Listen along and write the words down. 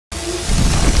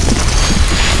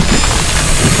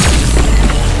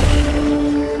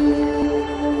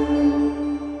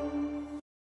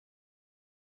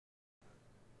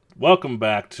Welcome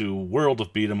back to World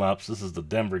of Beat 'em Ups. This is the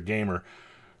Denver Gamer.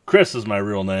 Chris is my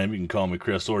real name. You can call me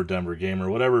Chris or Denver Gamer,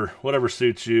 whatever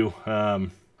suits you.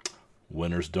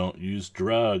 Winners don't use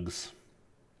drugs.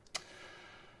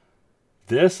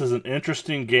 This is an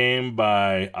interesting game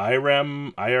by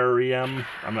IREM.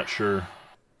 I'm not sure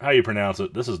how you pronounce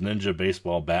it. This is Ninja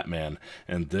Baseball Batman,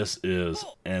 and this is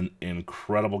an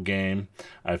incredible game.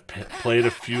 I've played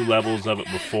a few levels of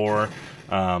it before,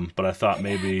 but I thought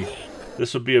maybe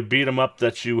this would be a beat 'em up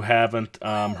that you haven't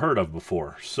heard of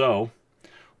before. So,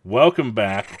 welcome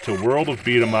back to World of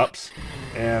Beat 'em Ups,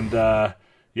 and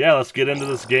yeah, let's get into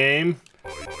this game.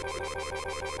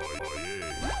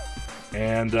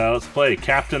 And let's play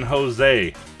Captain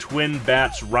Jose, Twin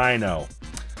Bats Rhino,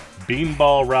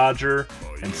 Beanball Roger,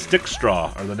 and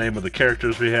Stickstraw are the name of the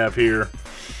characters we have here.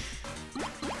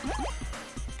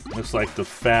 Looks like the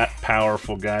fat,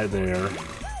 powerful guy there.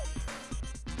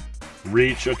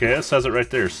 Reach, okay, it says it right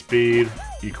there. Speed,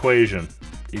 equation.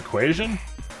 Equation?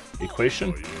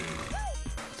 Equation?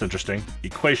 It's interesting.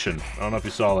 Equation. I don't know if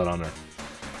you saw that on there.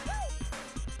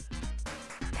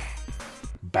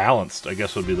 Balanced, I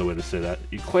guess would be the way to say that.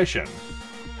 Equation.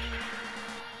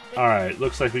 Alright,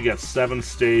 looks like we got 7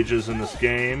 stages in this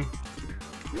game.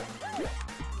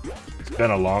 It's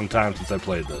been a long time since I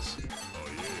played this.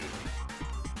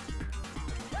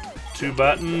 2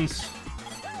 buttons.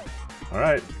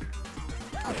 Alright.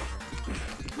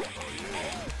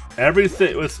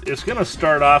 Everything, it's going to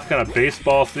start off kind of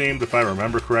baseball themed if I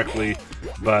remember correctly,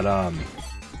 but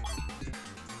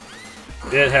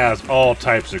it has all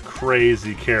types of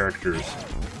crazy characters.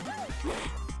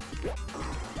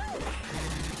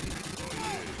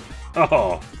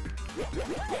 Oh.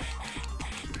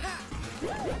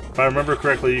 If I remember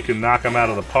correctly, you can knock them out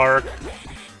of the park.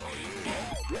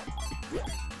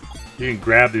 You can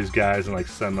grab these guys and like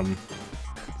send them.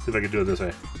 See if I can do it this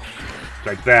way.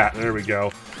 Like that. There we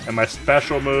go. And my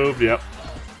special move, yep.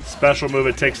 Special move,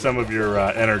 it takes some of your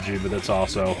energy, but it's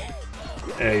also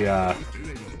a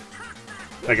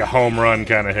like a home run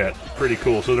kind of hit. Pretty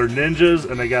cool. So they're ninjas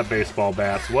and they got baseball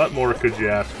bats. What more could you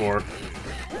ask for?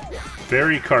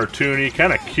 Very cartoony,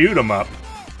 kind of cute them up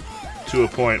to a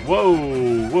point.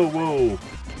 Whoa, whoa, whoa.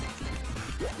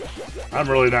 I'm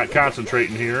really not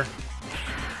concentrating here.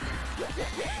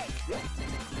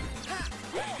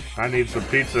 I need some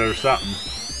pizza or something.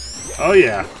 Oh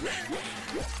yeah.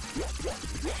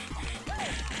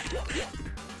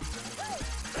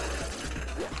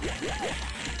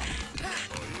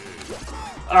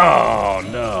 Oh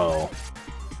no.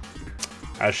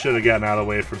 I should have gotten out of the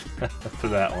way for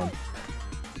that one.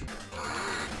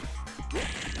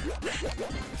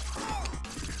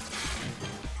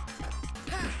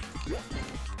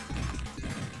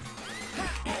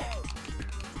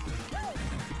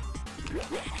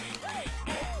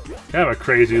 Kind of a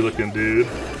crazy looking dude.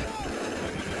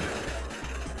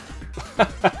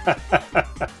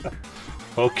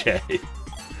 Okay.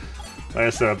 Like I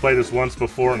said, I played this once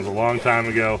before and it was a long time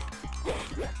ago.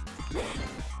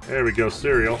 There we go,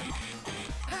 cereal.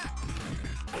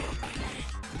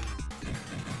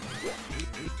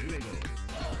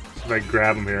 See if I can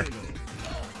grab him here.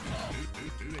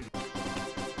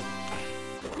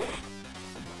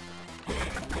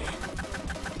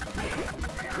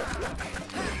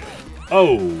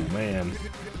 Oh, man.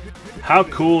 How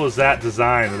cool is that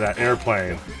design of that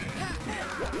airplane?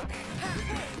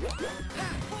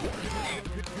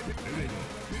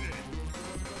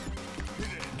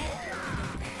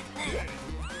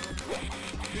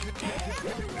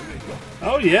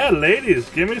 Oh yeah, ladies,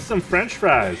 give me some French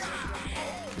fries.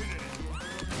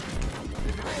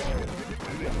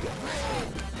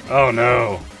 Oh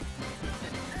no.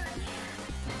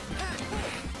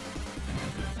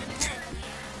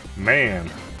 Man.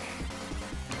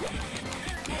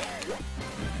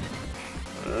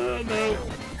 Oh no.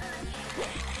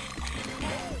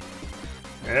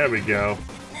 There we go.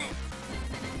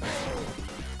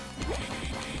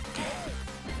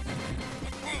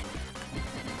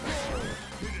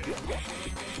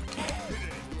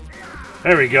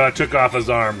 There we go, I took off his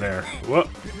arm there. Whoop.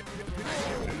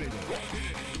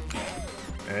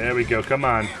 There we go, come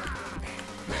on.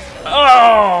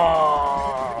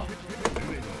 Oh!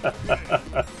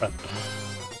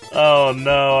 Oh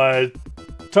no, I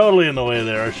totally in the way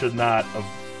there. I should not have.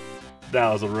 That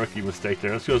was a rookie mistake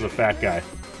there. Let's go as a fat guy.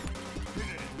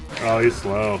 Oh, he's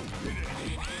slow.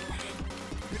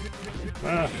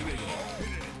 Ah.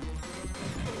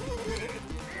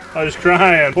 Oh, he's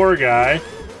crying. Poor guy.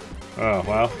 Oh,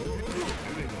 well.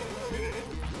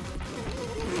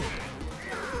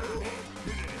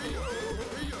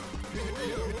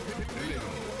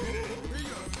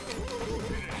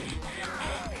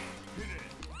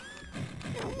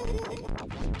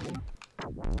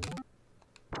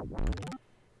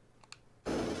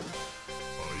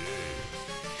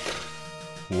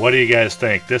 What do you guys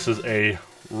think? This is a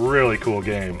really cool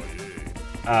game.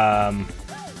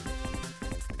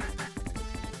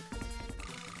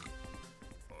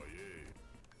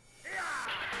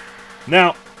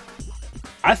 Now,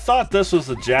 I thought this was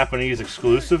a Japanese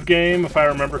exclusive game, if I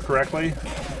remember correctly.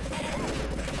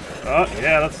 Oh,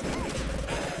 yeah, let's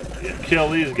kill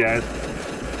these guys.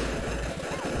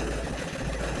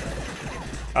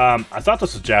 I thought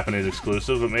this was Japanese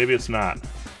exclusive, but maybe it's not.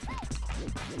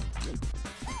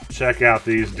 Check out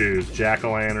these dudes,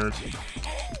 jack-o'-lanterns.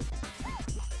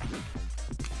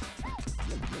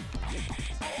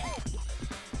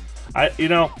 You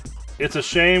know, it's a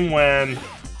shame when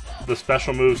the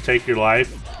special moves take your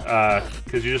life,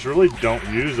 because you just really don't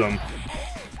use them.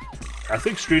 I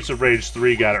think Streets of Rage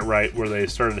 3 got it right, where they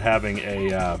started having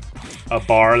a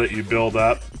bar that you build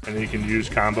up, and you can use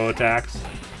combo attacks.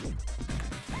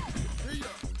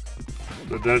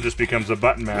 But then it just becomes a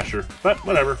button masher. But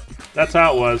whatever. That's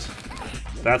how it was.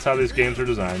 That's how these games are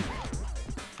designed.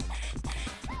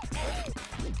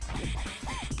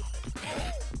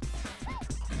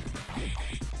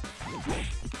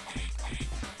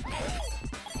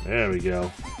 There we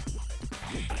go.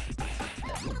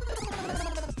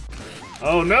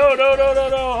 Oh, no, no, no, no,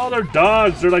 no! Oh, they're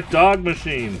dogs! They're like dog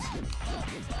machines.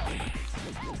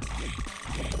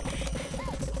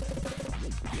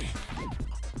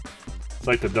 It's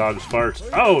like the dog's farts.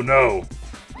 Oh, no!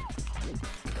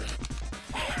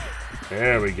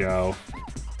 There we go.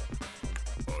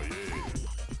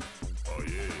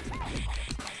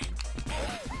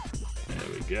 There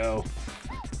we go.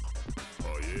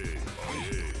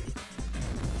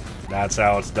 That's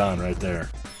how it's done right there.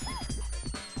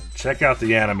 Check out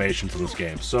the animations of this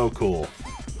game. So cool.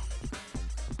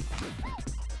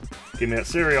 Give me that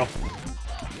cereal.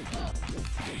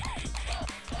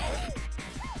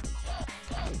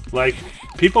 Like,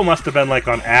 people must have been like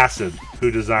on acid who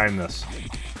designed this.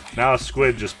 Now a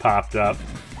squid just popped up.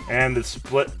 And it's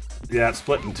split. Yeah, it's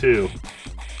split in two.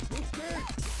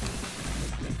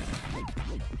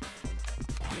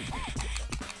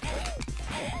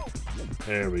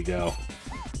 There we go.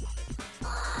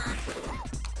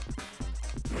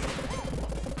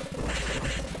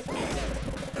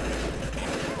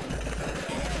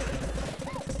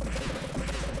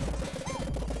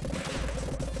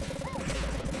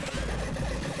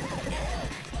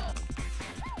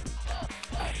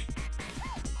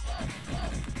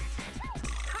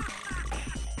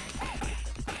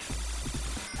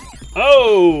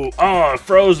 Oh! Oh, it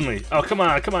froze me. Oh, come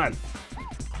on, come on.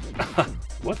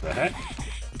 What the heck?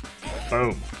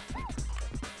 Boom.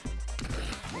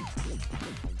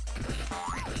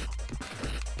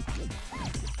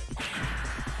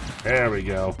 There we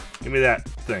go. Give me that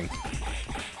thing.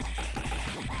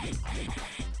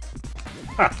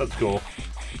 Ha, that's cool.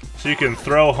 So you can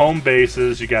throw home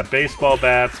bases. You got baseball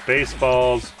bats,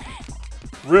 baseballs.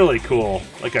 Really cool.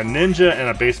 Like a ninja and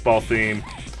a baseball theme.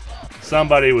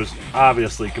 Somebody was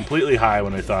obviously completely high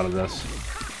when they thought of this.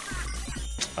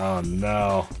 Oh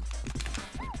no.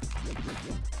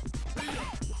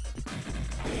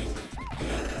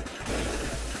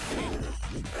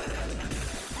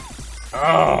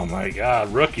 Oh my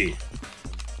god, rookie.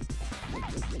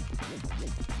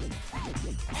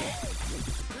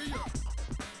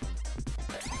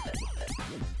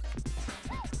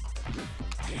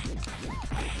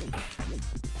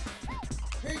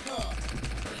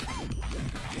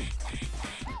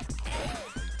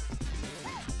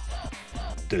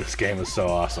 Dude, this game is so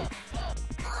awesome.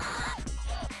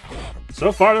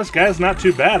 So far, this guy's not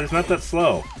too bad. He's not that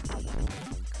slow.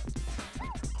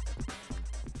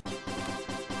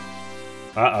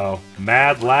 Uh-oh.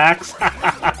 Mad Lax?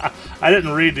 I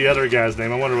didn't read the other guy's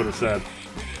name. I wonder what it said.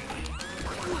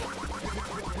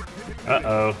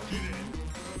 Uh-oh.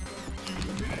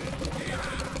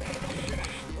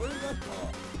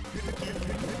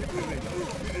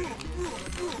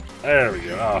 There we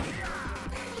go. Oh.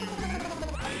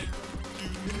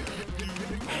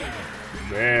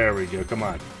 There we go. Come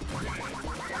on.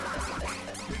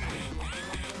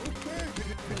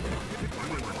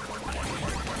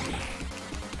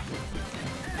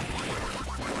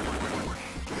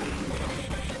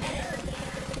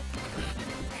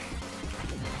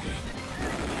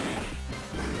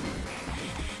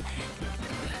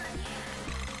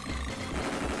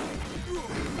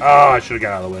 Oh, I should have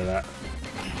got out of the way of that.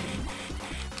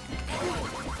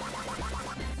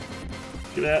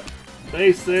 Get that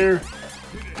base there.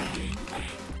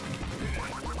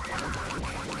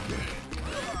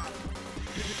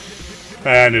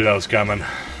 I knew that was coming.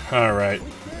 Alright.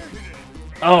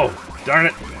 Oh, darn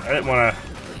it. I didn't want to...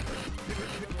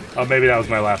 Oh, maybe that was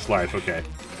my last life. Okay.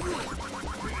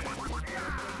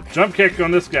 Jump kick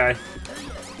on this guy.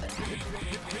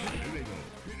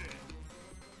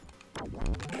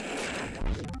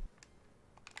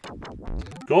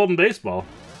 Golden baseball.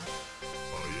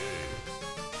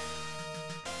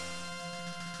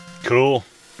 Cool.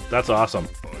 That's awesome.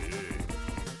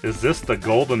 Is this the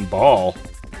golden ball?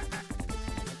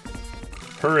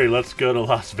 Hurry, let's go to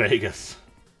Las Vegas.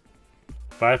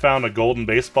 If I found a golden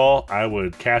baseball, I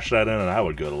would cash that in and I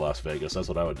would go to Las Vegas. That's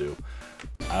what I would do.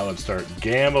 I would start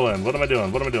gambling. What am I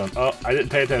doing? What am I doing? Oh, I didn't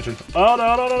pay attention. Oh,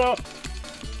 no, no, no, no.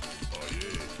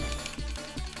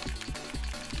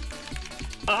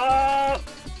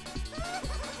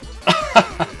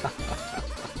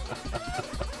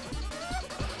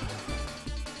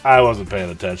 I wasn't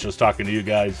paying attention. I was talking to you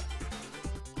guys.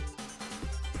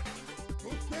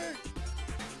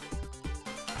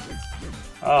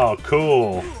 Oh,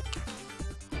 cool.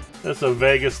 That's a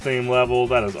Vegas theme level.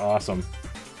 That is awesome.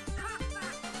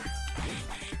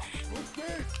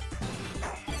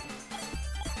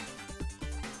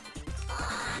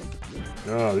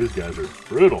 Oh, these guys are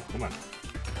brutal. Come on.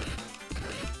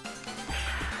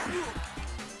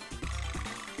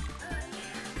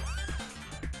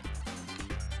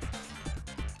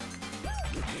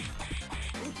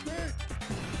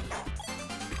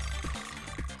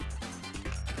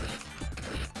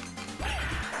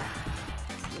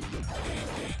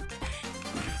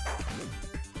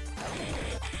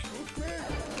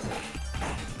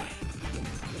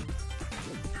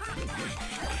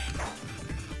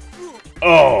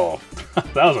 Oh,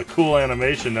 that was a cool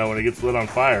animation though when it gets lit on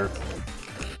fire.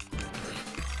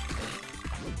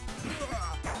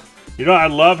 You know, I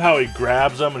love how he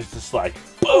grabs them and he's just like,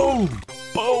 boom,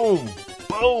 boom,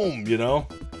 boom, you know?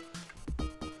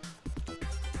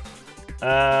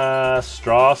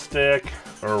 Straw Stick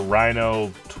or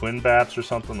Rhino Twin Bats or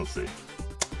something. Let's see.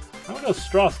 I'm gonna go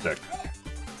Straw Stick.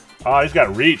 Oh, he's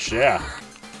got reach, yeah.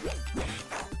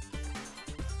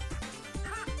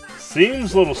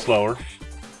 Seems a little slower.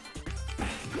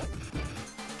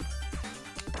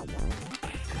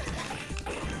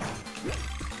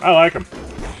 I like him.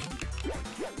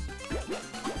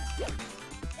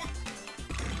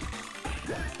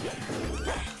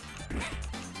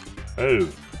 Oh.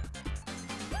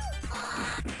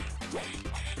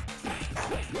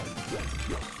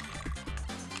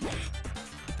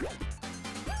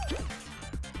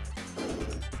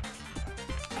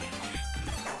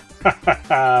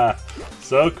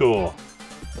 So cool.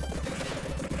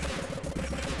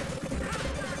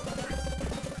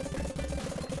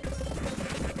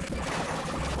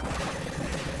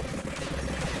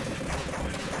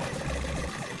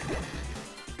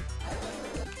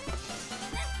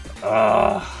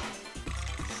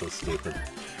 So stupid.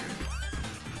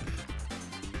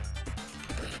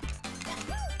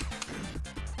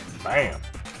 Bam.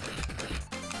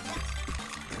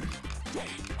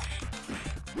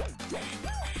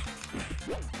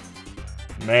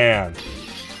 Man.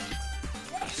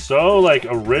 So, like,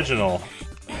 original.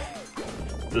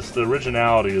 The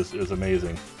originality is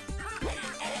amazing.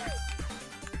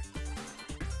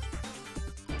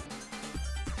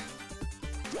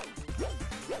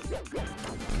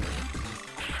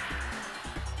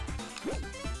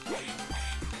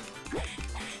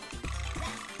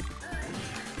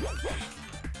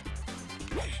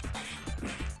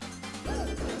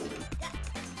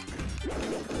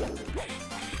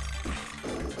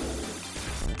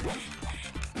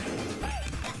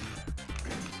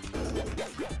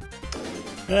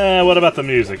 What about the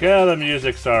music? Yeah, the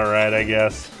music's alright, I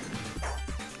guess.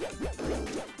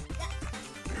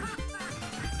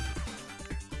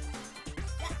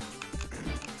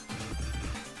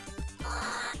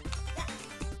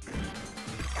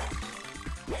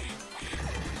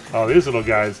 Oh, these little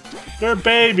guys. They're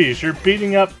babies. You're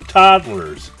beating up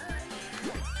toddlers.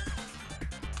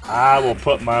 I will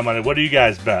put my money... What do you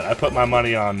guys bet? I put my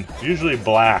money on usually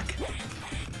black.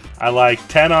 I like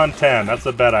 10 on 10. That's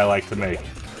a bet I like to make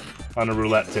on a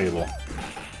roulette table.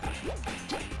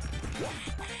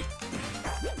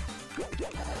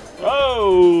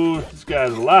 Oh, this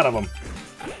guy's a lot of them.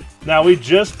 Now, we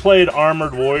just played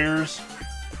Armored Warriors,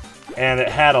 and it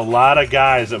had a lot of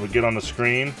guys that would get on the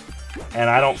screen, and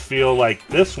I don't feel like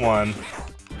this one,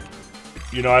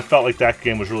 you know, I felt like that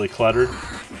game was really cluttered.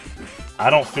 I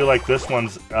don't feel like this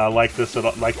one's like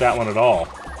that one at all.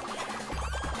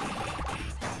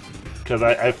 Because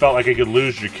I felt like I could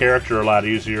lose your character a lot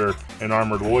easier in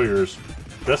Armored Warriors.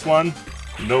 This one,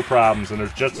 no problems, and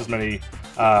there's just as many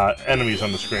enemies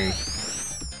on the screen.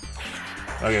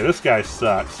 Okay, this guy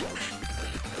sucks.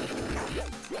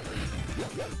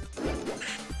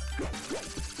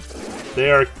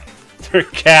 They're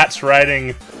cats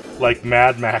riding like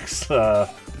Mad Max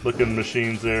looking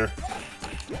machines there.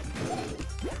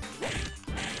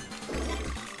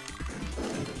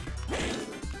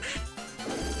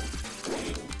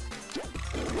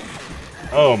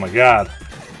 Oh my god.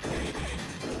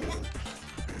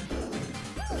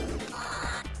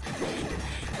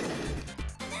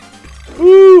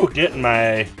 Woo! Getting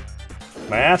my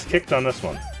ass kicked on this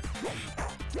one.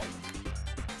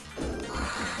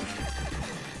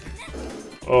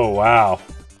 Oh wow.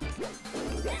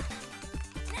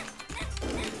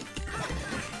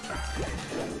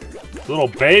 Little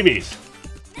babies.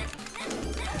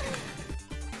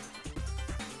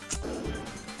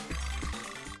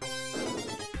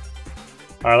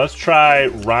 Alright, let's try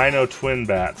Rhino Twin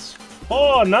Bats.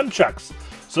 Oh, nunchucks!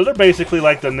 So they're basically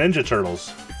like the Ninja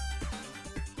Turtles.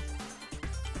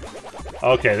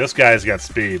 Okay, this guy's got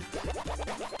speed.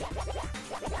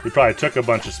 He probably took a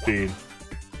bunch of speed.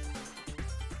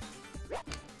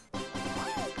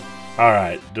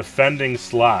 Alright, defending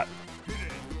slot.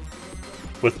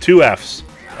 With 2 F's.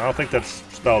 I don't think that's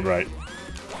spelled right.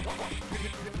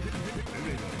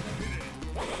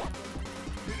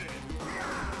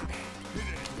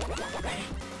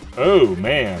 Oh,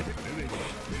 man.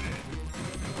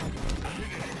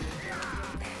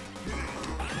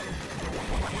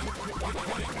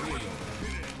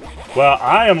 Well,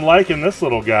 I am liking this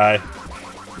little guy.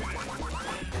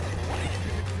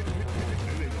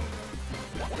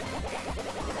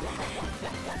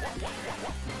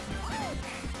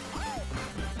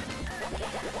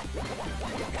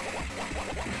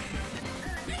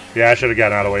 Yeah, I should have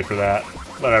gotten out of the way for that.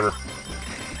 Whatever.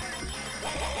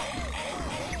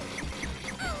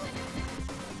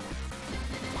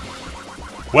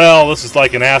 Well, this is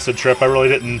like an acid trip. I really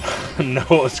didn't know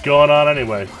what was going on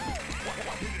anyway.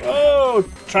 Oh,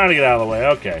 trying to get out of the way.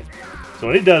 Okay. So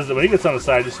when he gets on the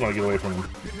side, I just want to get away from him.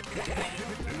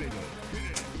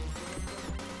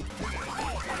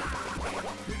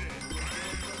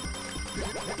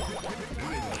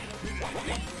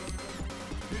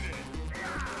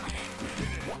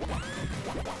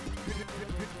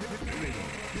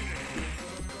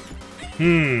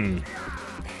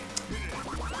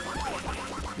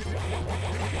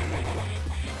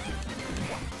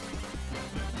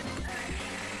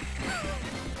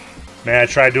 Man, I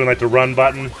tried doing like the run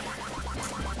button.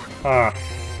 Huh.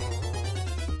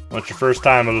 Well, it's your first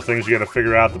time, those things you gotta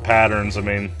figure out the patterns, I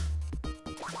mean.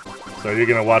 So you're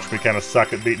gonna watch me kind of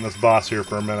suck at beating this boss here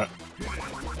for a minute.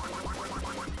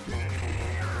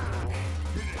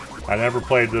 I never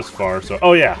played this far, so...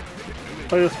 Oh yeah!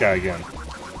 Play this guy again.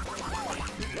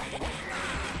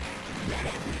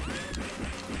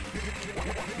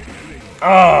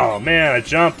 Oh man, I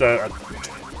jumped.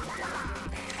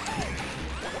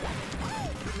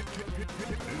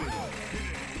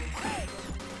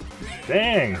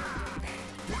 Dang!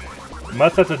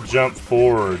 Must have to jump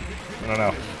forward. I don't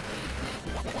know.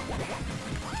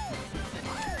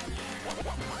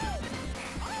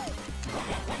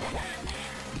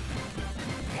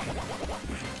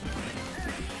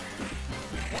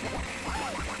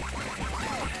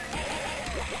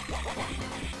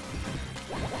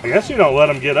 I guess you don't let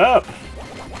him get up.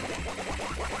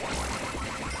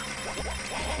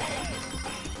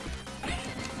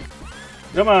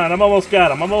 Come on, I'm almost got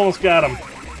him. I'm almost got him.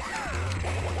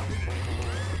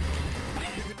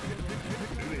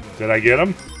 Did I get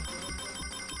him?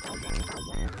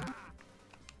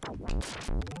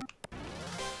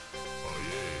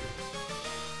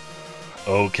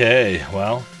 Okay,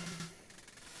 well.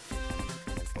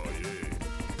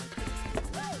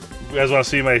 You guys want to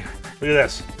see my... Look at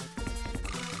this.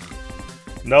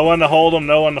 No one to hold him,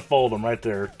 no one to fold him. Right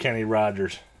there, Kenny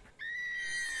Rogers.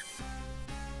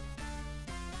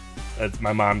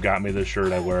 My mom got me this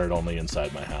shirt. I wear it only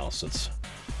inside my house. It's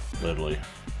literally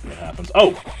what happens.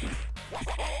 Oh!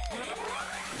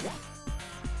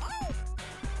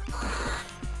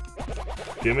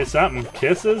 Give me something.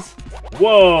 Kisses?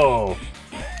 Whoa!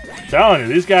 I'm telling you,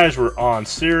 these guys were on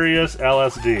serious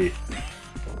LSD.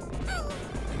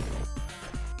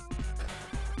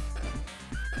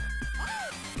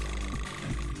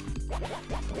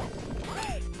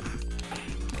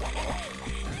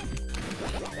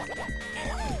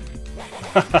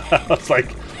 It's like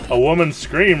a woman's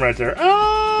scream right there.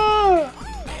 Ah!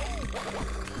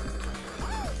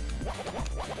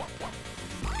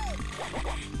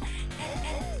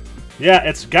 Yeah,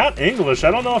 it's got English.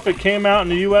 I don't know if it came out in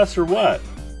the US or what.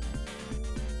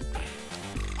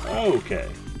 Okay.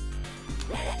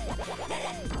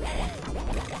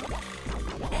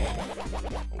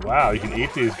 Wow, you can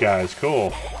eat these guys.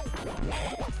 Cool.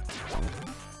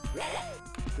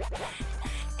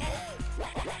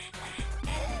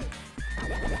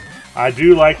 I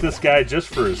do like this guy just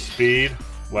for his speed.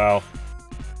 Well,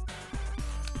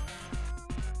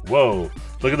 whoa.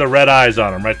 Look at the red eyes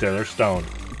on him right there. They're stoned.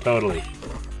 Totally.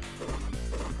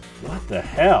 What the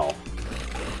hell?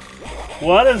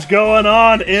 What is going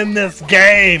on in this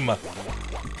game?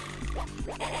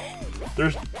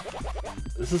 This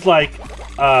is like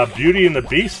Beauty and the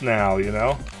Beast now, you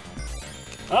know?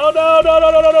 Oh no, no,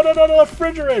 no, no, no, no, no, no, the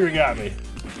refrigerator got me.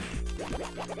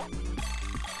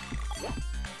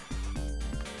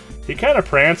 He kind of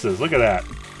prances. Look at that.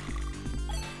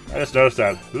 I just noticed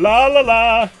that. La la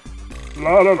la.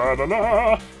 La la la la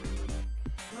la.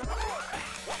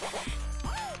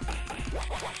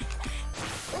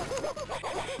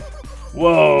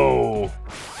 Whoa.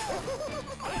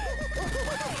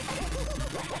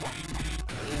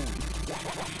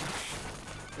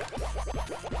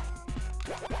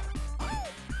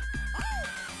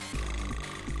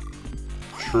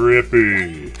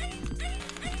 Trippy.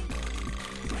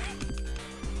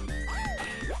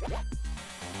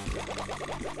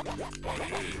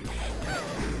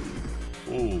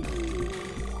 Ooh.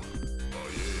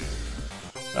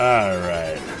 All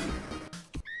right.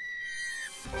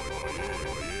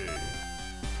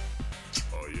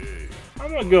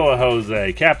 I'm gonna go with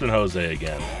Jose, Captain Jose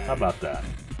again. How about that?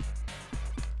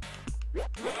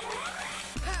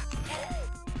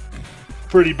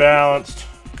 Pretty balanced.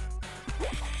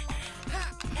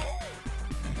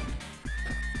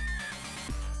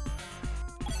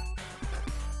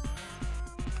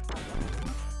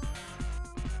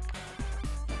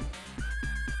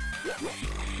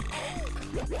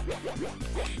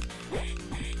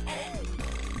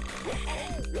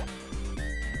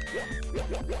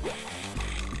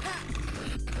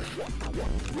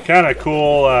 Kind of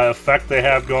cool effect they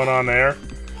have going on there,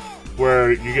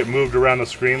 where you get moved around the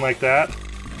screen like that.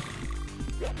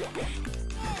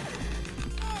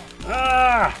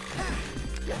 Ah!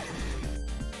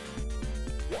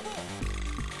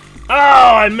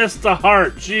 Oh, I missed the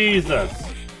heart. Jesus.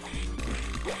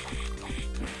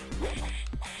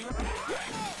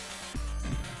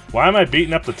 Why am I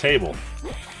beating up the table?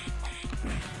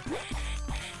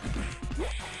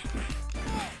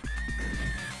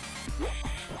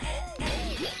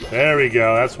 There we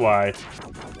go, that's why.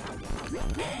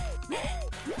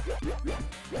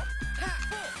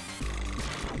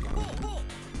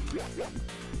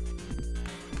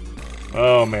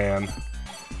 Oh, man.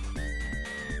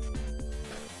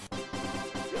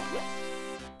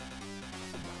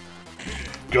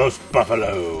 Ghost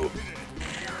Buffalo.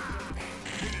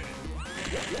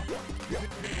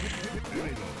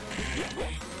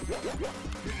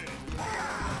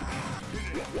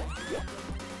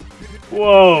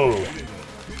 Whoa!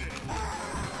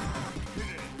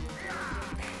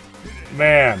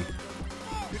 Man,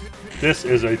 this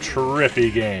is a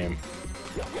trippy game.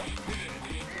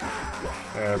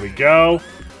 There we go.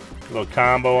 Little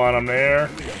combo on him there.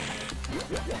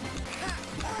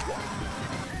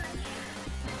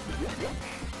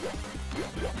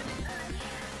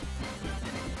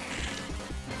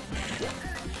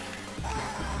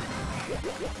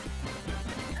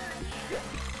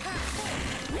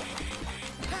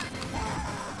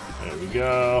 There we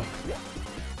go.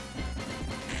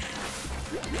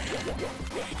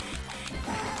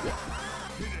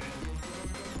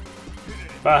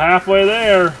 About halfway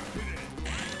there.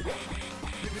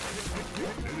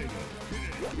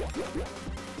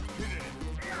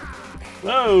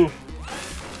 Whoa.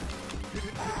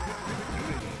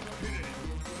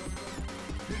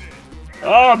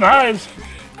 Oh, nice.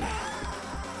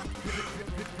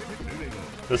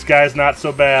 This guy's not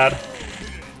so bad.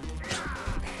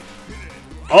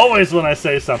 Always when I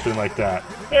say something like that.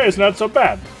 Hey, it's not so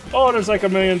bad. Oh, there's like a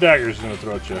million daggers in the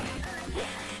throat you.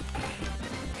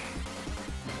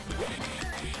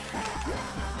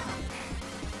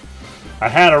 I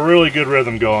had a really good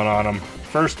rhythm going on him.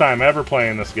 First time ever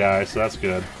playing this guy, so that's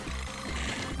good.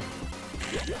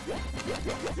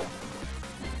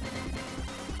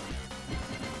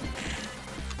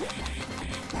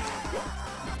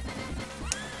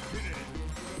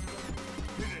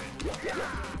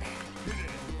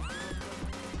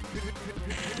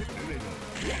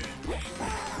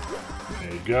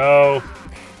 There you go.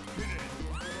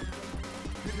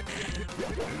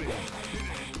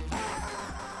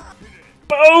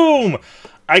 Boom!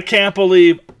 I can't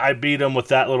believe I beat him with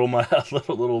that little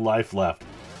little life left.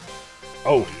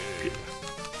 Oh.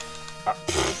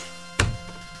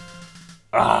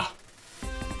 Ah.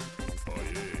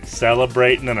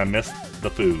 Celebrating and I missed the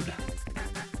food.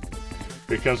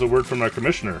 Here comes a word from our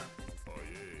commissioner.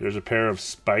 There's a pair of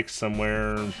spikes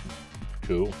somewhere.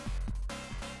 Cool.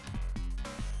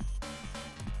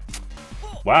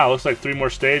 Wow, looks like 3 more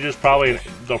stages. Probably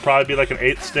there'll probably be like an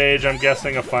 8th stage, I'm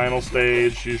guessing. A final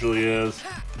stage usually is.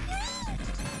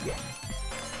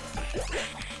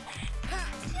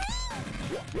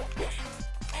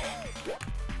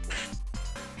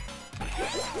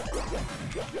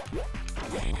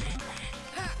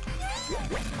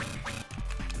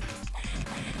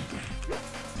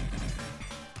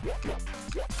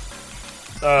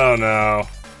 Oh no.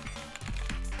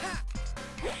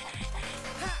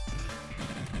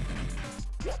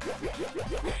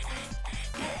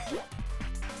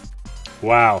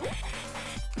 Wow.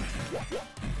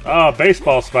 Oh,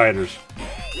 baseball spiders.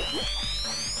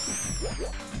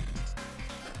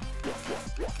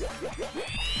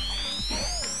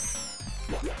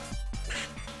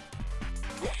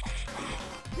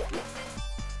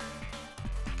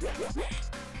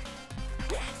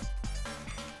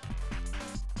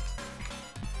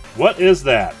 What is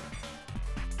that?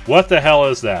 What the hell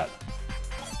is that?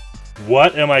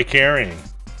 What am I carrying?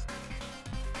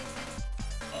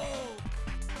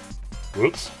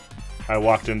 Whoops. I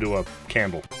walked into a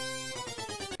candle.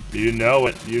 You know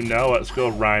it. You know it. Let's go,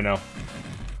 Rhino.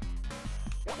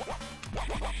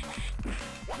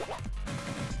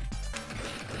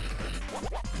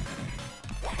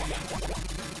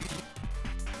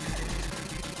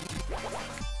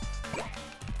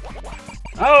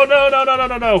 Oh, no, no, no, no,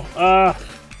 no, no.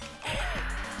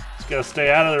 Just gotta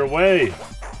stay out of their way.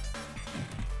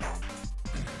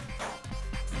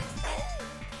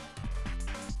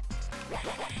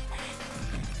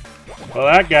 Well,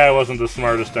 that guy wasn't the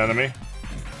smartest enemy.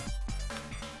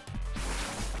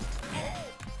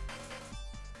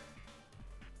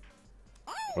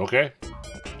 Okay.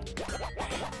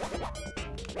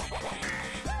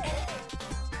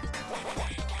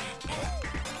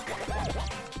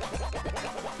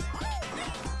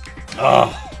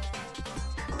 Oh.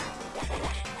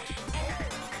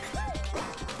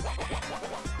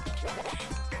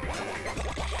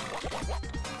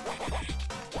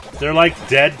 They're like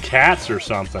dead cats or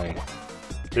something.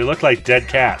 They look like dead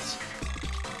cats.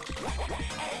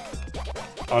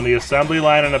 On the assembly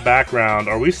line in the background,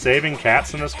 are we saving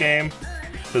cats in this game?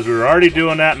 Because we were already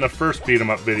doing that in the first beat 'em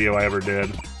up video I ever did.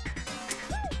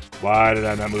 Why did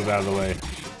I not move out of the way?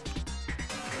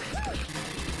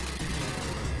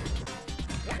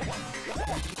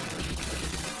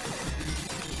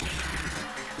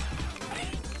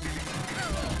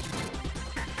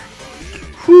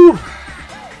 Whew.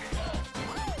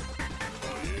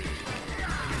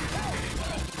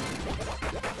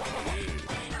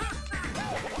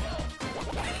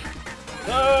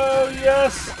 Oh,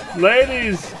 yes!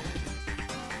 Ladies!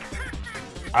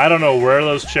 I don't know where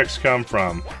those chicks come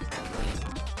from.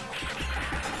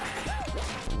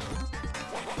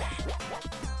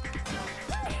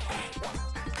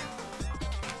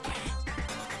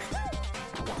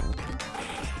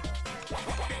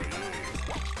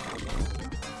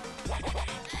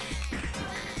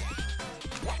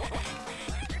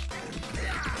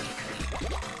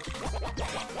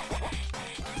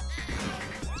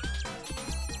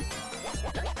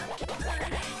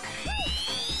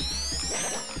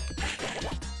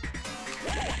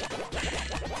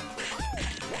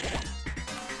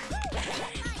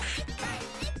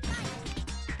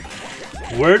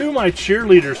 Where do my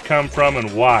cheerleaders come from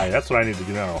and why? That's what I need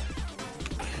to know.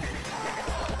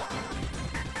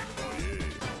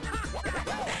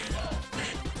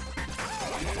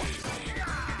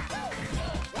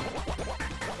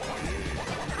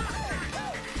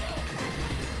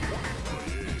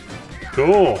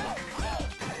 Cool.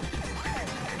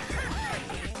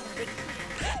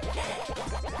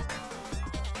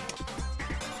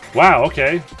 Wow,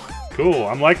 okay. Cool.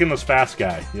 I'm liking this fast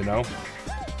guy, you know?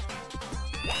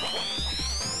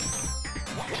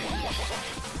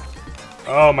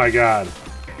 Oh my god.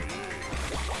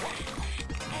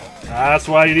 That's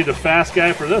why you need a fast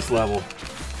guy for this level.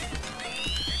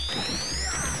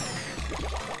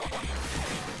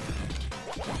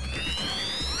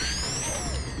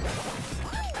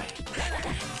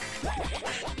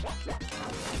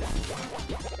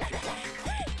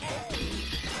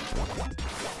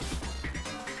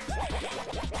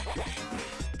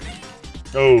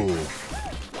 Oh.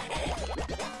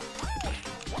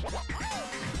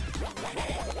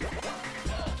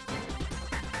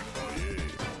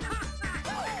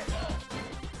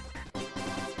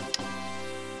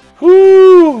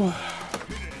 Whoo!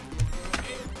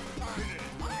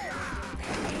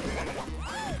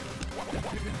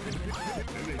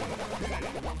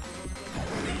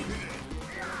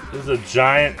 This is a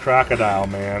giant crocodile,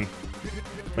 man.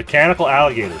 Mechanical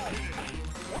alligator.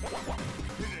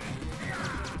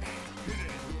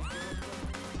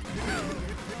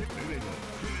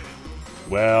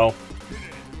 Well,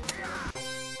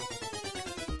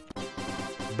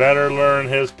 better learn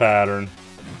his pattern.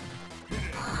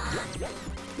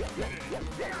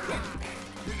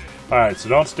 Alright, so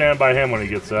don't stand by him when he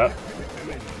gets up.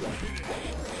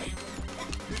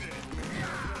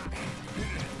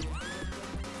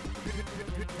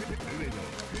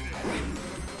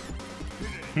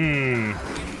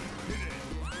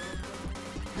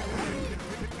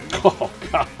 Oh,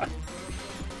 God.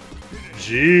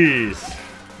 Jeez.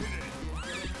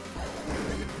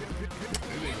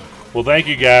 Well, thank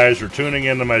you guys for tuning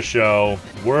into my show.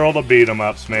 World of Beat 'em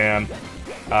Ups, man.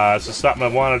 This is something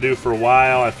I've wanted to do for a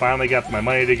while. I finally got my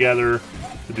money together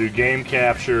to do game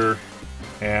capture,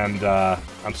 and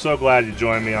I'm so glad you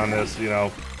joined me on this. You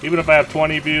know, even if I have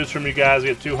 20 views from you guys,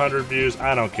 get 200 views,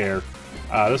 I don't care.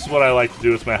 This is what I like to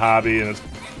do. It's my hobby, and it's,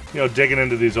 you know, digging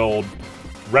into these old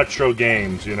retro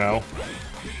games, you know.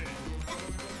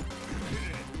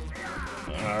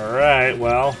 Alright,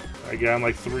 well, I'm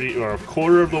like a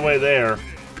quarter of the way there.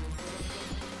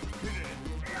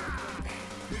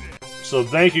 So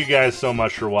thank you guys so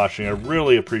much for watching. I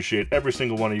really appreciate every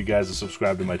single one of you guys that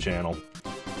subscribe to my channel.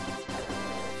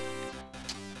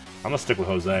 I'm gonna stick with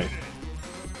Jose.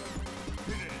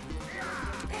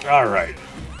 Alright.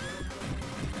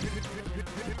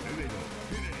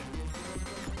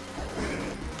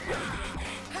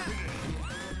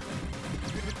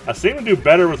 I seem to do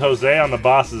better with Jose on the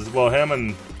bosses. Well,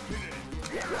 him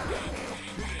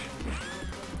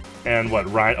and what,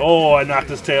 Rhino? Oh, I knocked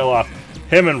his tail off.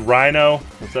 Him and Rhino.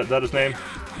 What's that? Is that his name?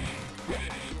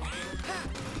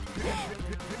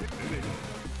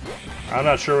 I'm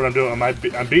not sure what I'm doing.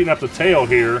 I'm beating up the tail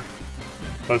here,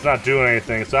 but it's not doing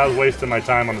anything. So I was wasting my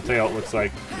time on the tail, it looks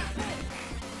like.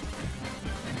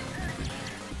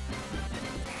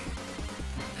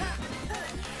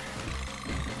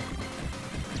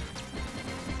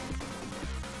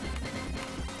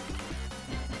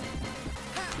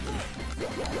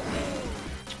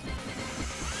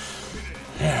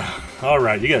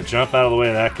 Alright, you gotta jump out of the way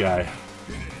of that guy.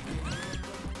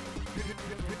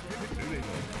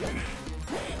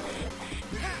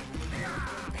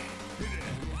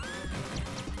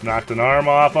 Knocked an arm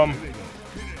off him.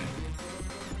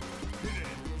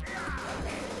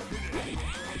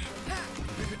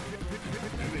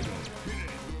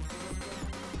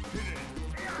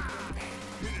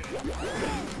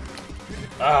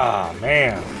 Ah,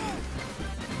 man.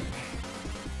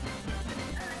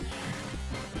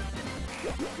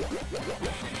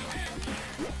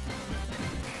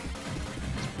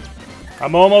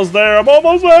 I'm almost there. I'm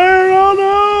almost there. Oh,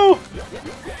 no.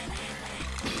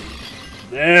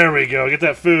 There we go. Get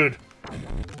that food.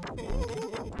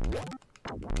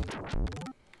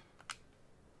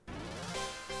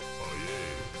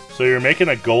 So you're making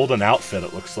a golden outfit,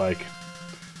 it looks like.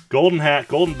 Golden hat,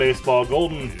 golden baseball,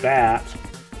 golden bat,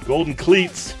 golden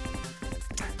cleats.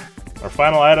 Our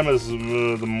final item is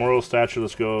the memorial statue.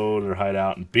 Let's go to their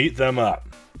hideout and beat them up.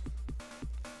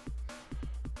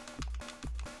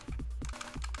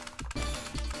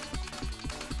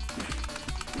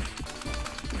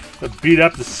 Let's beat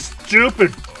up the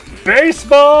stupid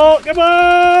baseball. Come on!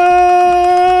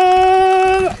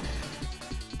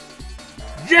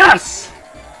 Yes!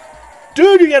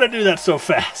 Dude, you gotta do that so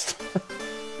fast.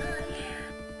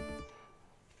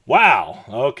 Wow.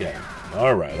 Okay.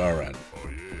 Alright, alright.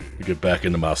 Get back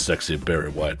into my sexy Barry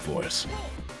White voice.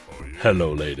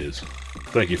 Hello, ladies.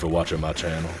 Thank you for watching my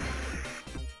channel.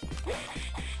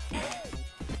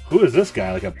 Who is this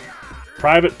guy? Like a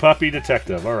private puppy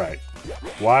detective. Alright.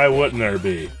 Why wouldn't there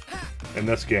be in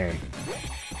this game?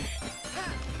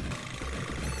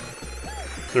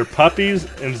 They're puppies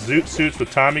in zoot suits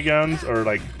with Tommy guns, or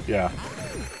like, yeah.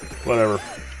 Whatever.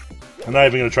 I'm not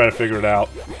even going to try to figure it out.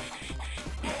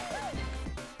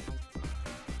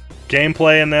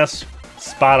 Gameplay in this,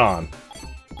 spot on.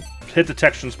 Hit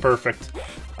detection's perfect.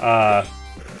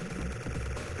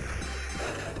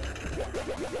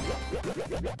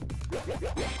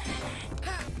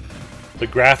 The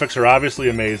graphics are obviously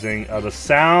amazing. The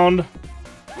sound,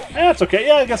 it's okay.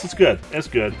 Yeah, I guess it's good. It's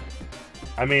good.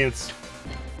 I mean, it's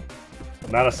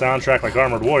not a soundtrack like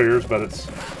Armored Warriors, but it's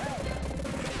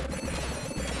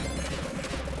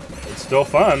still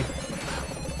fun.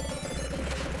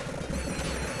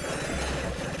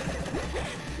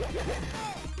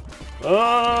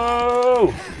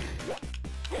 Oh!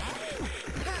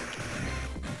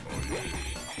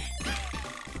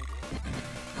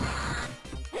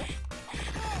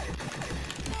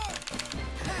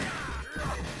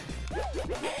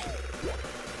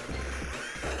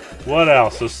 What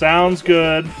else? So sounds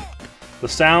good. The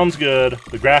sound's good.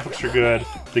 The graphics are good.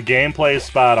 The gameplay is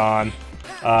spot on.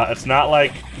 It's not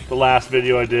like the last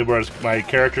video I did where my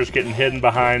character's getting hidden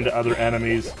behind other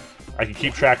enemies. I can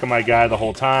keep track of my guy the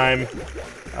whole time.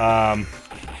 I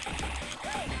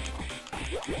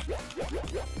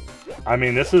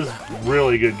mean, this is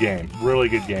really good game. Really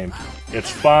good game. It's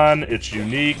fun. It's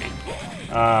unique.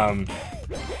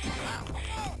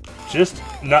 Just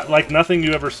not like nothing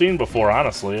you've ever seen before,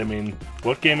 honestly. I mean,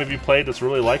 what game have you played that's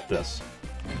really like this?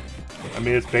 I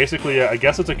mean, it's basically, I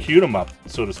guess it's a cute 'em up,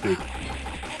 so to speak.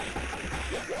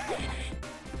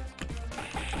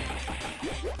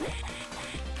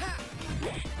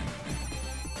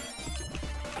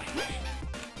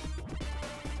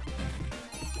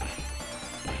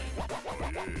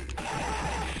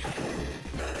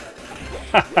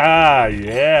 Haha,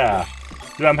 yeah.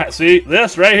 Dude, see,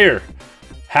 this right here.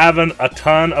 Having a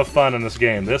ton of fun in this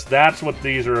game. That's what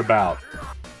these are about.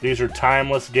 These are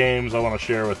timeless games I want to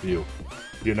share with you.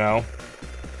 You know?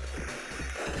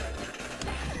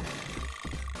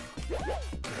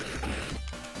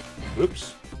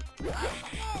 Oops.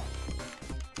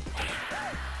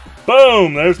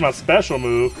 Boom! There's my special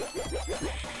move.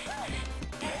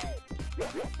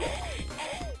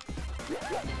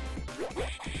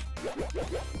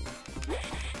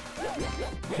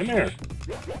 Come here.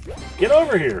 Get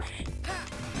over here.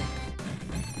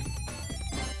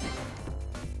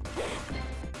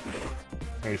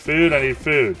 I need food, I need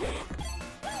food.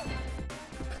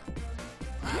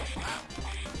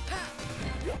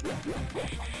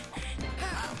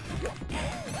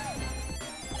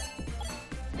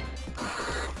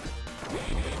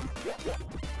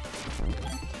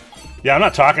 Yeah, I'm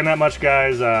not talking that much,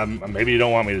 guys. Maybe you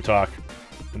don't want me to talk.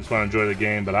 I just want to enjoy the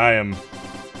game, but I am...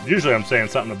 Usually I'm saying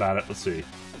something about it. Let's see.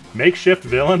 Makeshift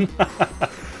Villain?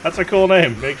 That's a cool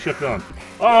name. Makeshift Villain.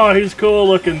 Oh, he's cool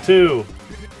looking, too.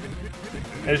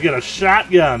 And he's got a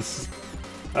shotgun.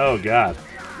 Oh, God.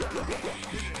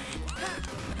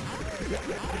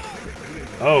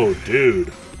 Oh,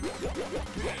 dude.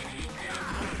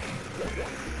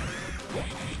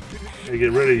 Gotta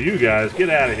get rid of you guys.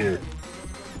 Get out of here.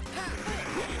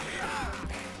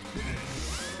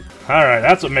 Alright,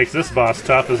 that's what makes this boss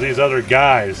tough, is these other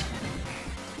guys.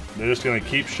 They're just gonna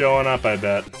keep showing up, I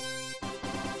bet.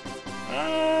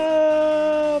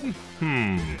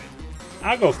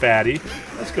 I'll go Fatty.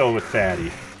 Let's go with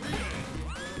Fatty.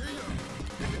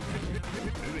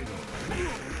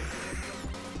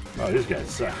 Oh, these guys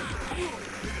suck.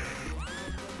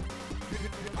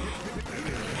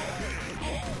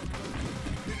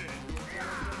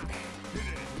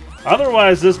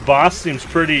 Otherwise, this boss seems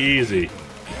pretty easy.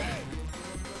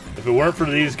 If it weren't for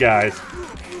these guys.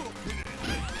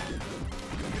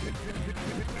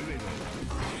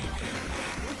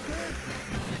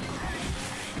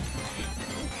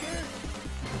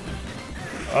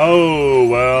 Oh,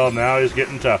 well, now he's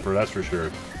getting tougher, that's for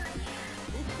sure.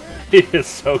 He is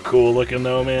so cool looking,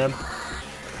 though, man.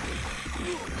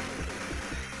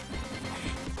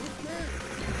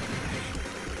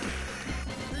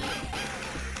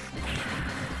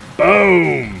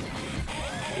 Boom!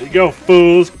 There you go,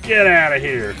 fools. Get out of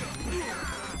here.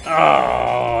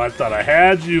 Oh, I thought I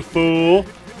had you, fool.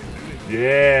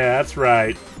 Yeah, that's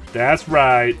right. That's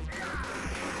right.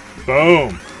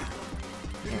 Boom.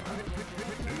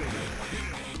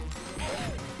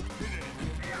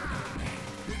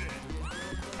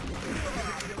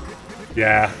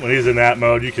 Yeah, when he's in that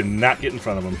mode, you cannot get in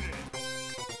front of him.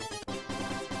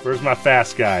 Where's my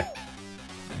fast guy?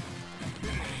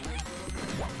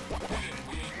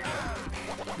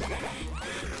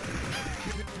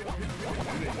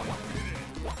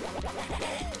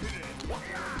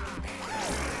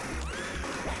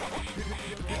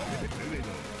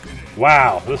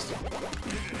 Wow, this...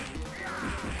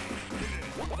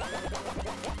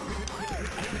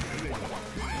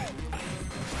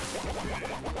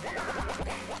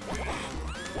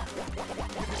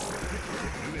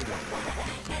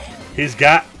 He's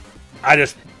got... I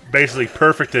just basically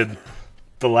perfected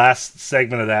the last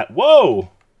segment of that. Whoa!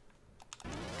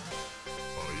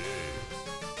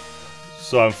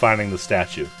 So I'm finding the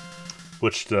statue,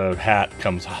 which the hat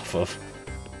comes off of.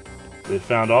 They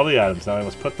found all the items. Now we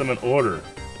must put them in order.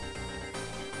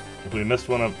 If we missed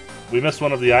one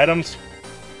of the items,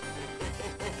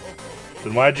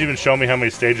 then why'd you even show me how many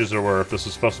stages there were if this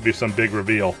was supposed to be some big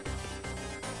reveal?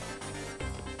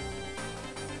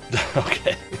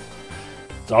 Okay.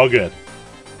 It's all good.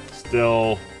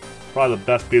 Still probably the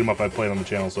best beat 'em up I've played on the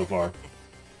channel so far.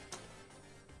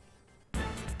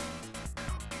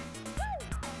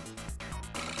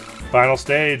 Final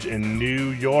stage in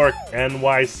New York,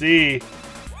 NYC.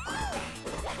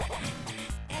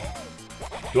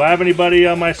 Do I have anybody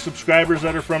on my subscribers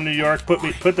that are from New York?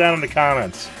 Put down in the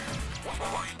comments.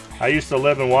 I used to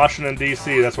live in Washington,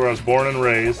 D.C. That's where I was born and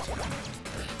raised.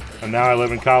 And now I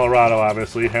live in Colorado,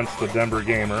 obviously, hence the Denver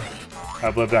Gamer.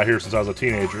 I've lived out here since I was a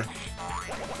teenager.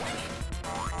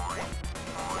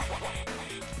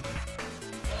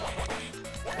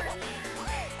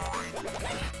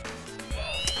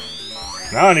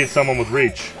 Now I need someone with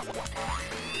reach.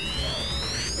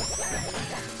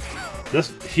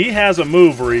 He has a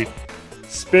move where he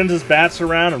spins his bats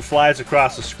around and flies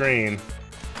across the screen.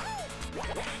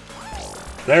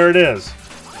 There it is.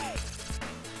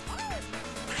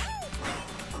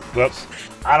 Whoops.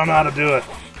 I don't know how to do it.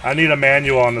 I need a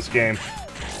manual on this game.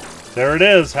 There it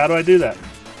is. How do I do that?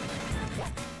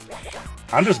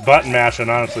 I'm just button mashing,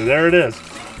 honestly. There it is.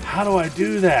 How do I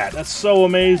do that? That's so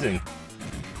amazing.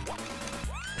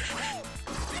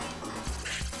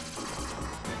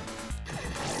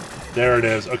 There it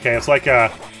is. Okay, it's like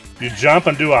you jump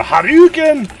and do a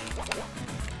Hadouken.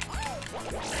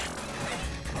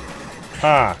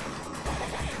 Huh.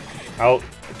 I'll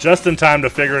just in time to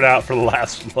figure it out for the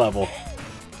last level.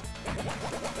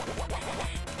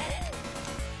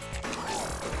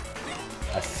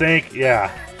 I think,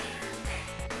 yeah.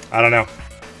 I don't know.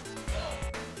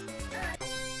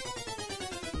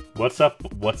 What's up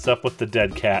with the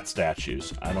dead cat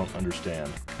statues? I don't understand.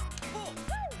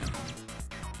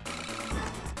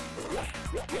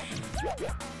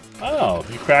 Oh,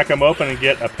 you crack them open and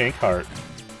get a pink heart.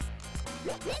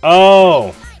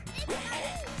 Oh!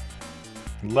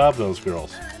 Love those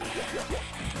girls.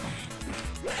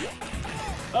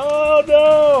 Oh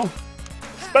no!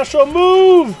 Special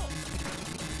move!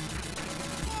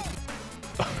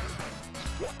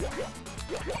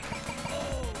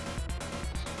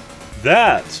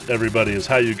 That, everybody, is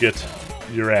how you get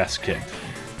your ass kicked.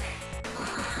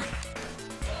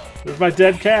 There's my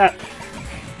dead cat.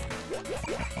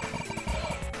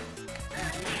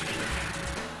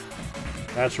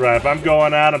 That's right. If I'm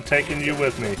going out, I'm taking you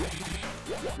with me.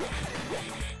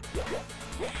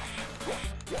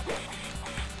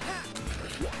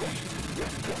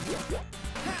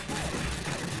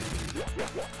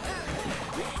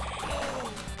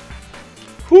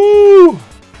 Whoo!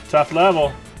 Tough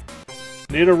level.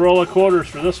 Need a roll of quarters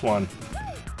for this one.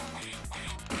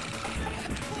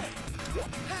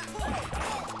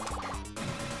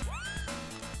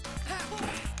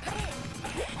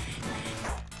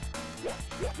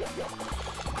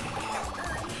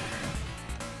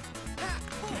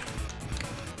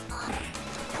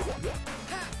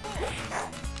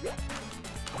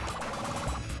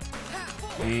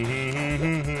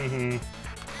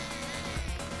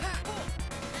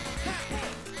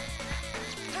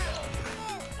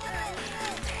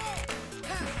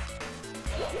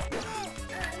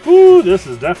 Ooh, this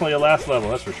is definitely a last level,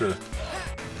 that's for sure.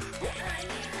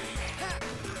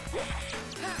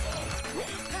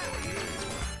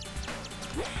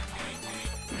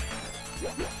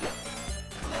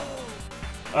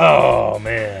 Oh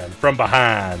man, from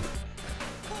behind.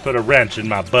 Put a wrench in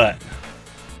my butt.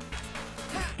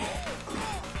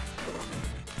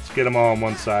 Let's get them all on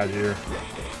one side here.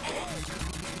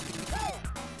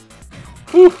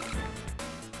 Whew.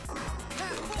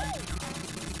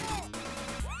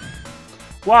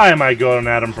 Why am I going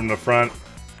at him from the front?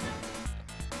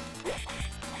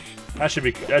 I should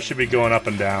be going up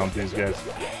and down with these guys.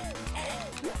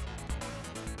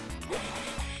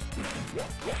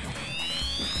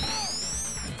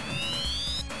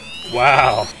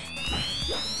 Wow.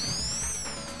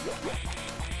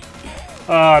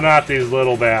 Oh, not these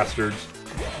little bastards.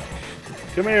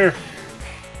 Come here.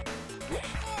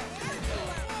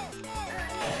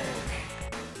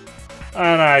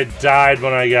 And I died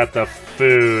when I got the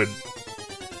food.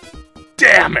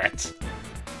 Damn it!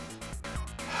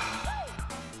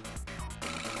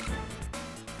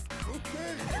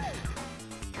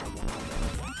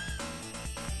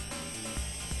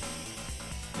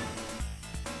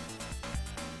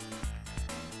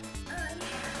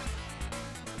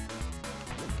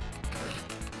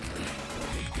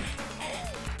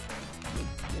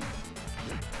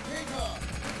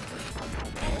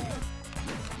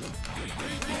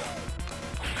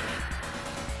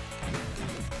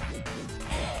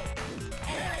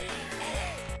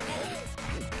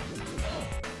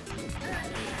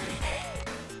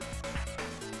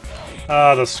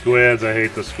 Ah, the squids. I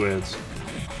hate the squids.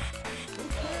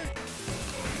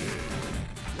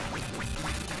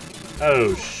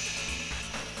 Oh,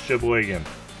 Sheboygan.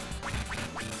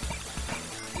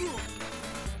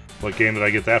 What game did I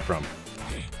get that from?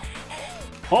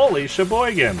 Holy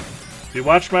Sheboygan! If you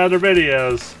watch my other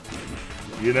videos,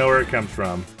 you know where it comes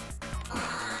from.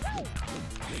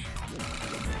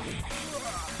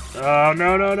 Oh,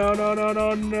 no, no, no, no, no,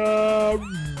 no, no.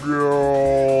 No.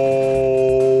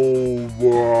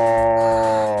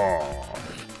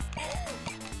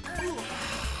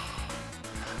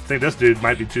 I think this dude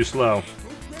might be too slow.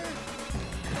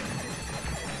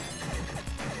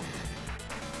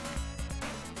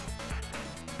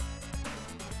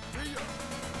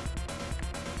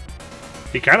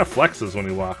 He kind of flexes when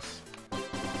he walks.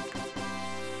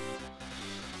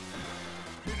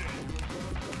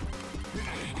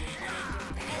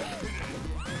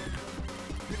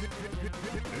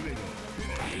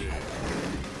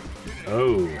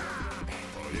 Oh.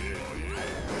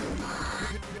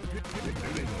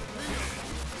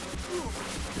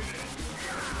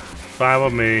 Fine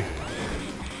with me.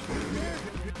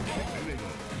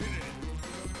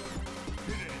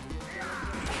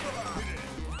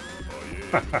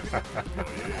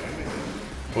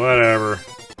 Whatever.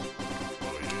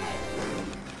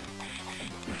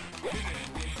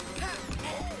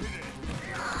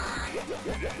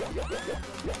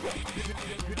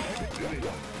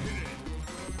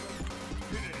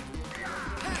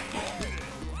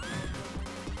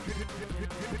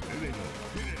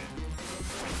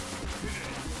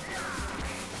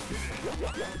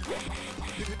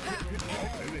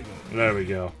 There we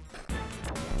go.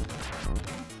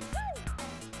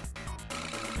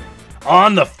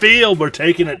 On the field! We're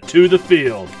taking it to the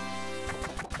field.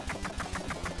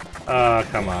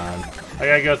 Come on. I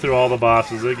gotta go through all the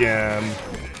bosses again.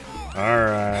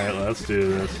 Alright, let's do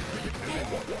this.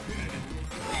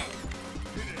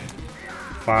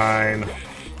 Fine.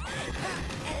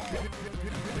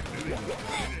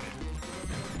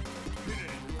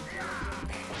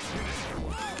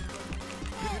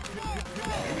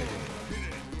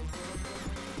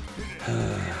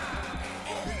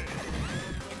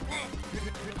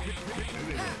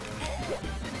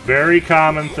 Very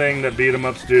common thing that beat 'em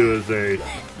ups do is they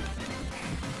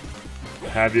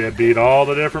have you beat all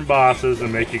the different bosses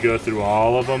and make you go through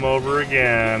all of them over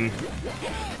again.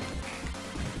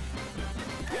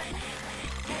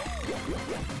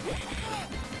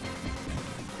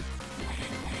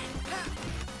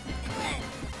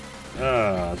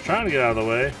 I was trying to get out of the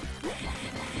way.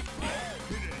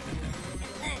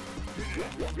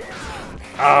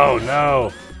 Oh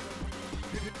no!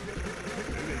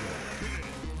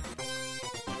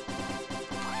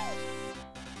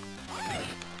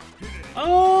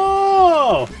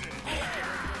 Oh!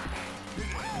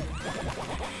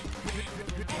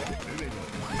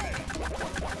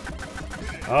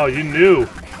 Oh, you knew.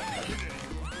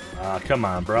 Ah, come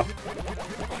on, bro.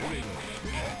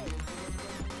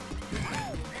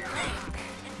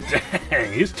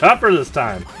 Dang, he's tougher this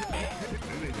time.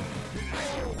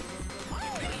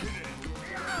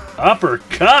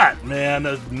 Uppercut, man.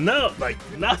 There's no, like,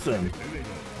 nothing.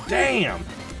 Damn.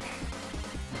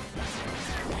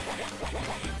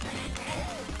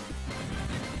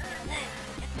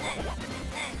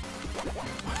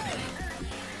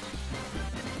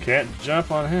 Can't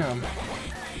jump on him.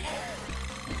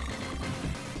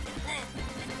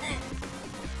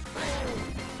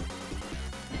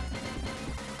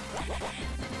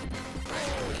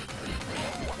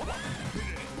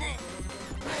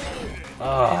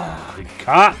 Oh, he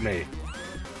caught me.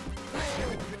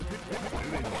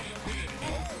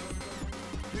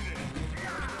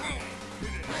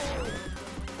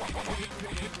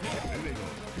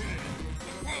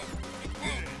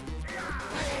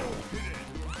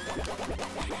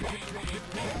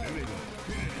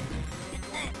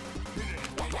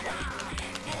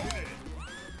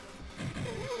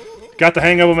 Got the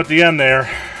hang of them at the end there.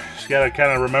 Just gotta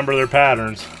kind of remember their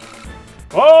patterns.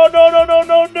 Oh, no, no, no,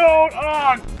 no, no!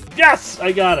 Oh, yes!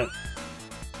 I got it.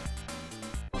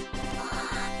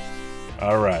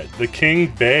 Alright, the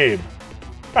King Babe.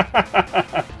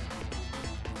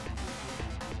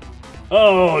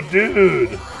 Oh,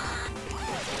 dude!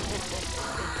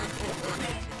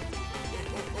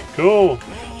 Cool.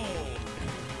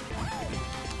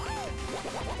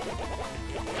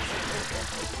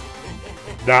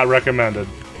 Not recommended.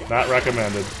 Not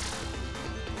recommended.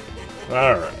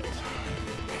 Alright.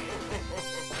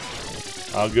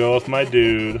 I'll go with my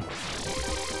dude.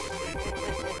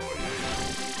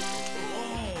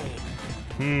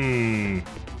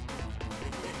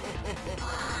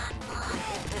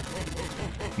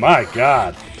 My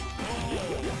God.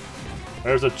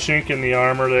 There's a chink in the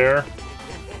armor there.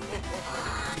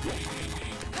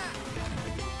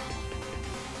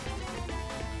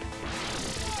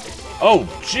 Oh,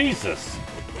 Jesus!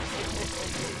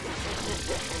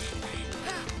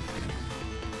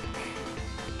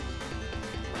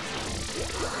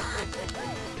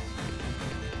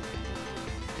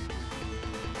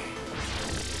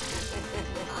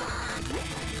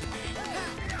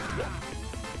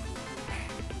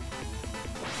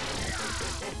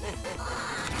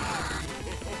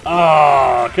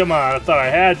 Oh, come on. I thought I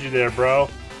had you there, bro.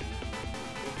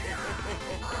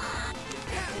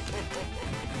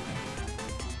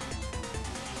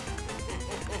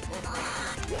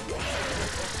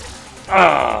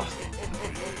 Ah.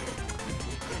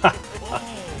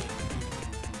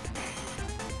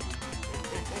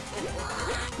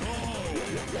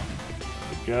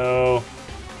 Go.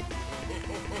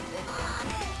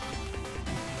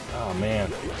 Oh, man.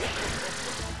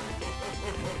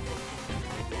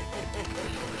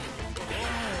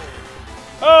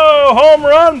 Oh, home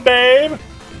run, babe!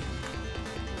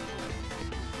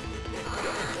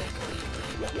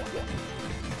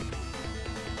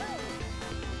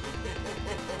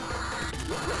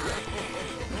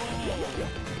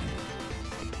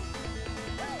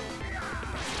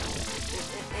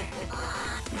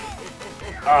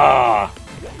 Ah!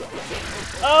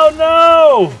 Oh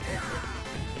no!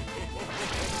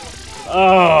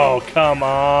 Oh, come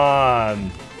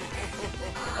on!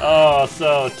 Oh,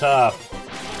 so tough.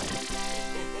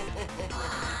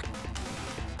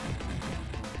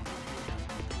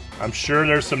 I'm sure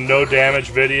there's some no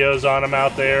damage videos on him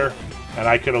out there, and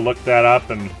I could have looked that up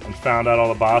and found out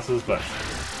all the bosses, but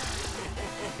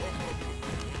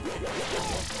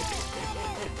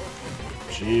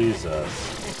Jesus.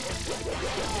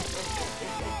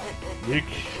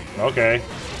 Okay.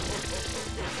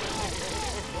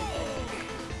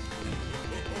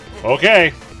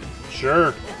 Okay.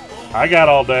 Sure. I got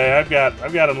all day. I've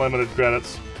got unlimited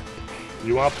credits.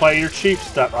 You want to play your cheap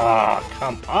stuff? Ah,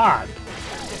 come on.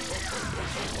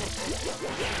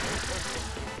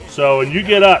 So when you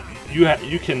get up,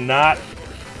 you cannot.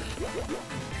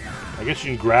 I guess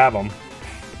you can grab them.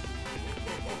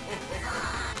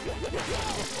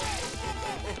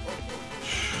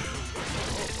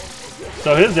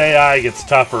 So his AI gets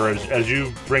tougher as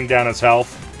you bring down his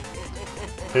health.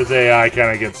 His AI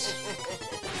kind of gets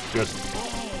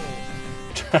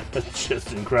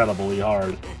just incredibly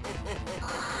hard.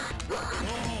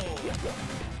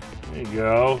 There you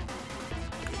go.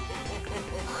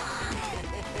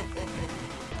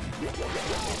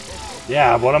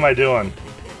 Yeah, what am I doing?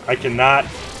 I cannot.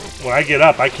 When I get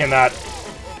up, I cannot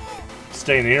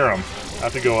stay near him. I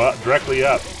have to go up, directly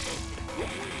up.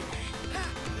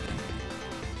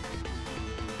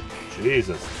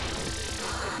 Jesus.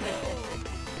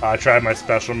 I tried my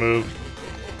special move.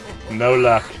 No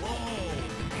luck.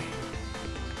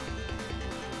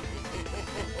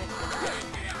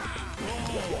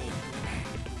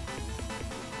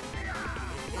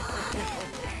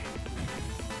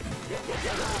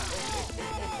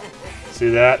 See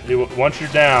that? Once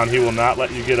you're down, he will not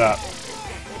let you get up.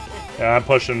 And I'm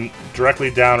pushing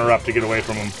directly down or up to get away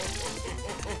from him.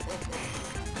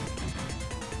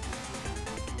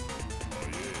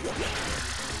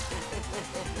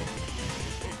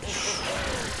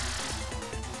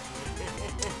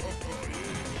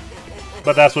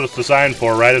 But that's what it's designed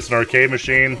for, right? It's an arcade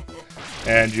machine,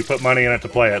 and you put money in it to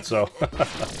play it, so...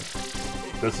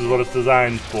 This is what it's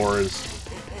designed for, is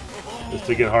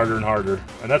to get harder and harder.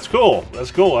 And that's cool.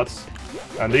 That's cool.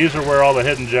 And these are where all the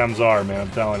hidden gems are, man,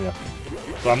 I'm telling you.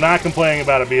 So I'm not complaining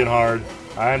about it being hard.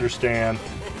 I understand.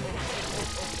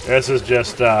 This is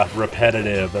just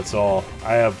repetitive, that's all.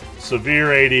 I have severe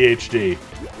ADHD.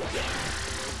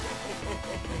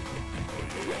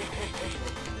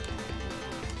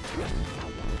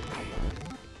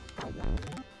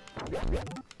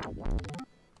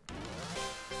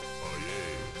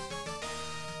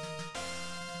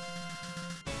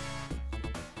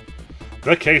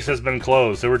 The case has been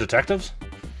closed. There were detectives?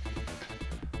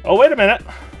 Oh, wait a minute.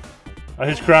 Oh,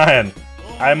 he's crying.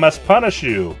 I must punish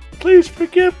you. Please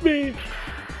forgive me.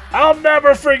 I'll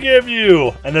never forgive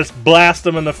you. And just blast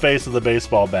him in the face with a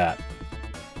baseball bat.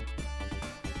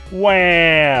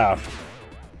 Wham!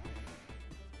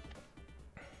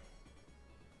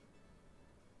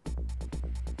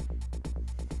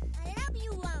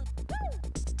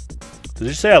 Did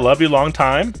you say I love you long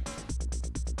time?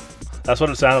 That's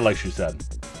what it sounded like she said.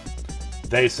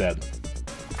 They said.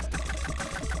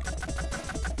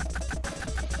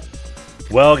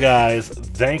 Well, guys,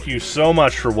 thank you so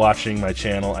much for watching my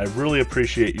channel. I really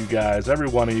appreciate you guys. Every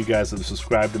one of you guys that have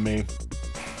subscribed to me.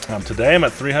 Today I'm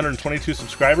at 322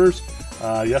 subscribers.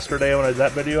 Yesterday when I did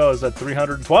that video, I was at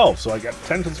 312. So I got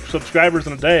 10 subscribers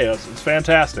in a day. It's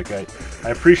fantastic. I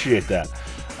appreciate that.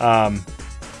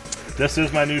 This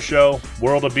is my new show,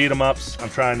 World of Beat 'em Ups. I'm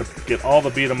trying to get all the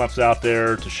beat 'em ups out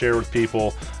there to share with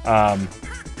people.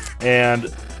 And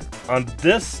on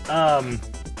this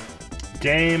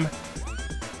game,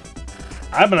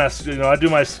 I'm gonna, I do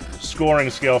my scoring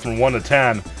scale from 1 to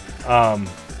 10.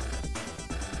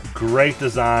 Great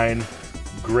design,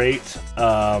 great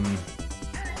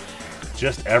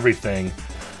just everything.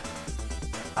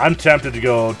 I'm tempted to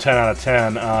go 10 out of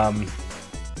 10. I'm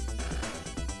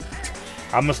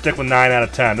going to stick with 9 out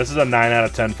of 10. This is a 9 out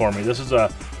of 10 for me. This is a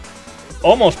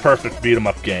almost perfect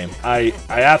beat-em-up game. I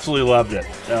absolutely loved it.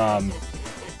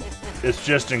 It's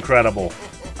just incredible.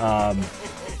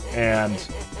 And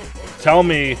tell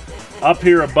me, up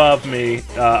here above me,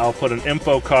 I'll put an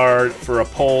info card for a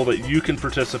poll that you can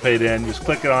participate in. Just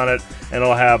click it on it, and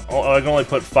it'll have, I can only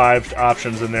put 5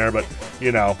 options in there, but,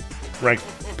 you know, rank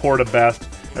poor to best.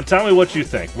 And tell me what you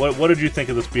think. What did you think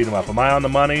of this beat 'em up? Am I on the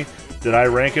money? Did I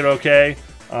rank it okay?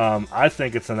 I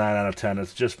think it's a 9 out of 10.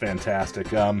 It's just fantastic.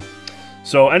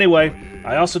 So anyway,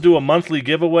 I also do a monthly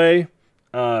giveaway,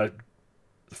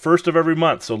 first of every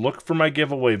month. So look for my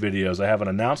giveaway videos. I have an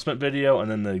announcement video and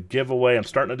then the giveaway. I'm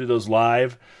starting to do those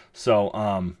live. So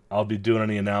I'll be doing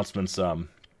any announcements,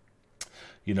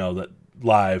 you know, that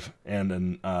live, and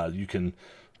then you can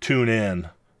tune in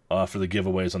for the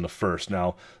giveaways on the first.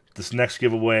 Now, this next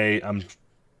giveaway,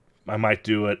 I might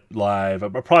do it live.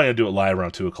 I'm probably going to do it live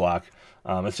around 2 o'clock.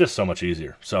 It's just so much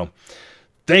easier. So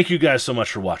thank you guys so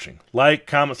much for watching. Like,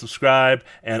 comment, subscribe,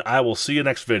 and I will see you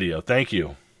next video. Thank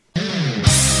you.